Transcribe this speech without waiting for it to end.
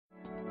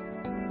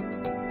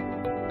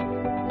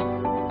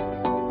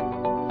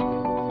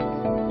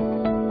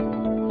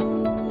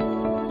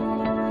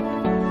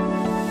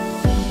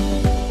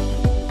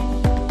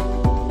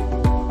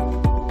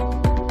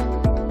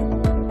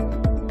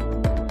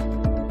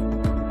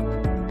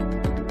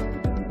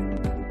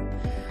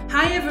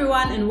Hi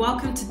everyone and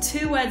welcome to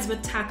Two Words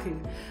with Taku.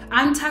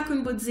 I'm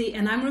Taku Mbudzi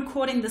and I'm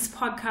recording this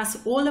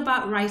podcast all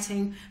about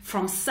writing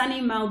from sunny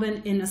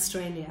Melbourne in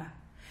Australia.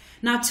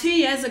 Now 2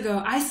 years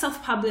ago, I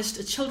self-published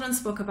a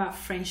children's book about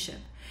friendship.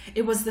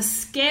 It was the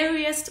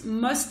scariest,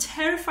 most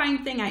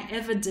terrifying thing I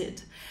ever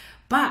did.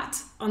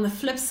 But on the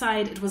flip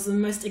side, it was the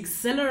most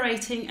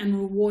exhilarating and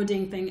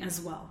rewarding thing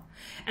as well.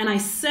 And I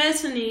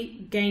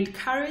certainly gained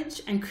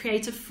courage and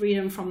creative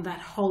freedom from that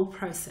whole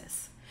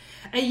process.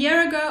 A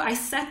year ago, I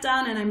sat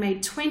down and I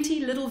made 20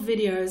 little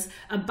videos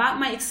about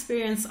my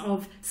experience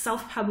of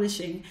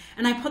self-publishing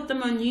and I put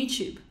them on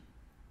YouTube,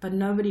 but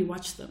nobody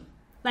watched them.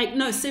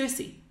 No,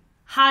 seriously,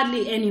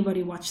 hardly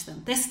anybody watched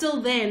them. They're still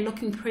there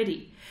looking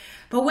pretty.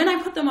 But when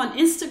I put them on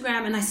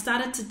Instagram and I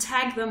started to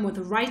tag them with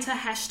writer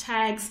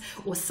hashtags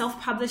or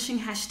self-publishing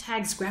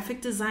hashtags,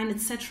 graphic design,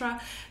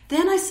 etc.,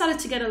 then I started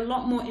to get a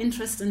lot more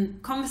interest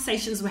and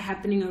conversations were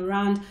happening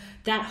around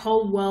that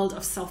whole world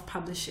of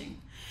self-publishing.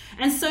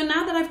 And so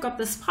now that I've got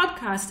this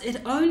podcast,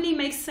 it only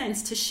makes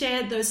sense to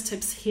share those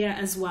tips here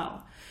as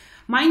well.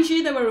 Mind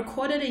you, they were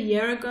recorded a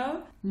year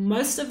ago.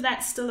 Most of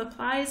that still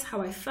applies,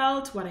 how I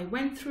felt, what I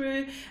went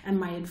through, and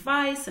my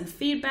advice and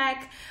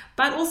feedback,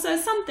 but also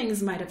some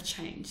things might have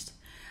changed.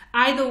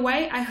 Either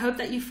way, I hope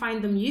that you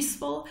find them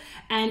useful.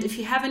 And if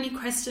you have any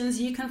questions,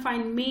 you can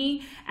find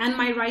me and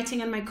my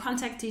writing and my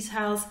contact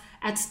details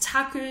at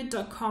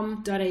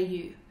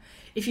taku.com.au.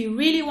 If you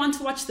really want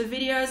to watch the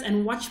videos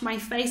and watch my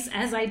face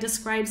as I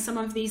describe some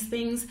of these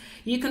things,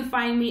 you can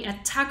find me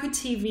at Taku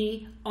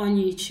TV on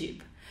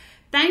YouTube.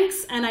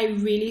 Thanks, and I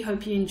really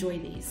hope you enjoy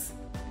these.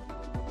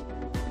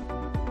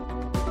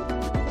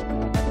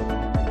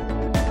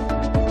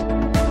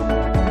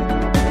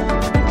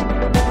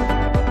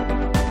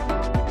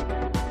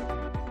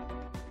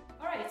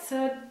 All right,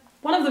 so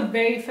one of the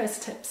very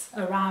first tips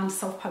around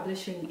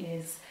self-publishing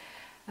is,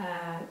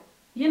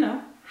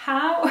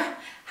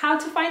 how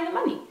to find the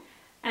money.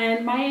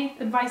 And my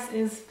advice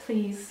is,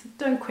 please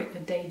don't quit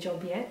your day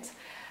job yet.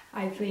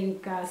 I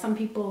think some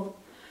people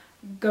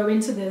go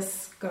into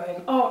this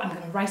going, oh, I'm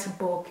going to write a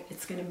book,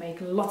 it's going to make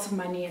lots of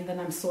money, and then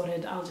I'm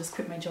sorted, I'll just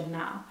quit my job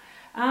now.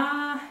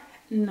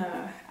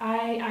 No,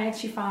 I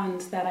actually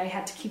found that I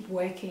had to keep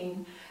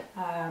working.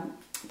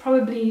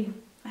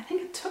 I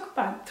think it took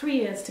about 3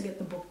 years to get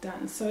the book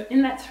done. So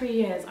in that 3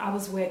 years, I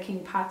was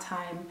working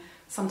part-time,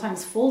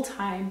 sometimes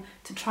full-time,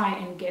 to try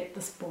and get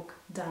this book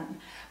done.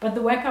 But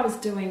the work I was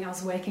doing, I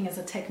was working as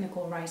a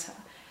technical writer.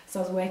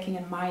 So I was working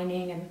in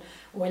mining and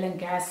oil and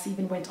gas,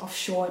 even went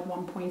offshore at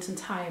one point in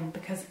time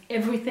because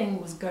everything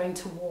was going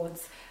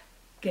towards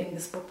getting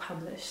this book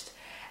published.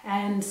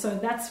 And so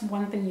that's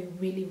one thing you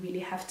really, really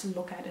have to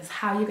look at is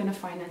how you're going to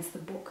finance the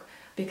book,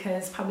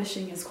 because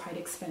publishing is quite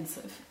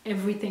expensive.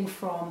 Everything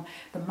from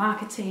the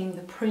marketing,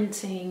 the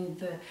printing,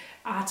 the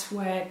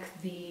artwork,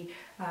 the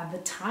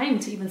time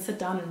to even sit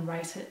down and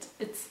write it.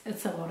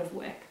 It's a lot of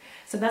work.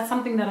 So that's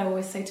something that I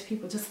always say to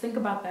people, just think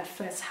about that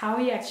first. How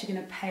are you actually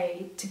going to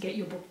pay to get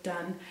your book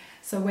done?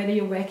 So whether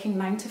you're working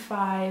 9 to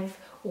 5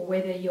 or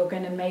whether you're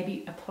going to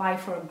maybe apply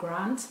for a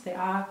grant, there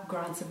are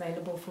grants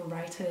available for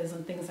writers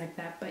and things like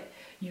that, but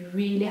you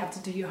really have to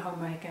do your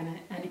homework and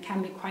it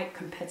can be quite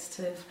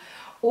competitive.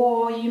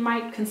 Or you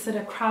might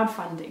consider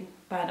crowdfunding,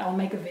 but I'll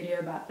make a video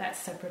about that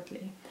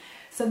separately.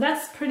 So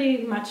that's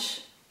pretty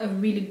much a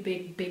really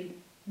big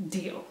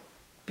deal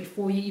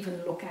before you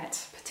even look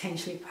at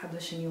potentially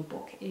publishing your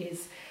book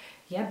is,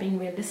 being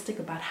realistic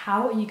about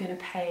how are you going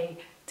to pay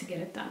to get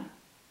it done.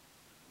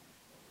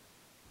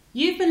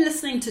 You've been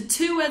listening to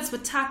Two Words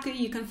with Taku.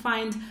 You can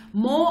find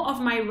more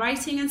of my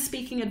writing and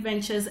speaking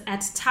adventures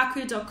at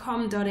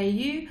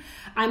taku.com.au.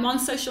 I'm on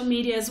social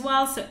media as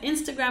well, so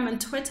Instagram and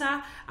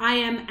Twitter, I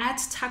am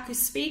at Taku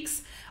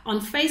Speaks.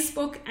 On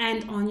Facebook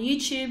and on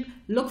YouTube,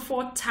 look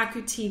for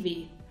Taku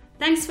TV.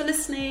 Thanks for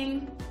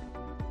listening.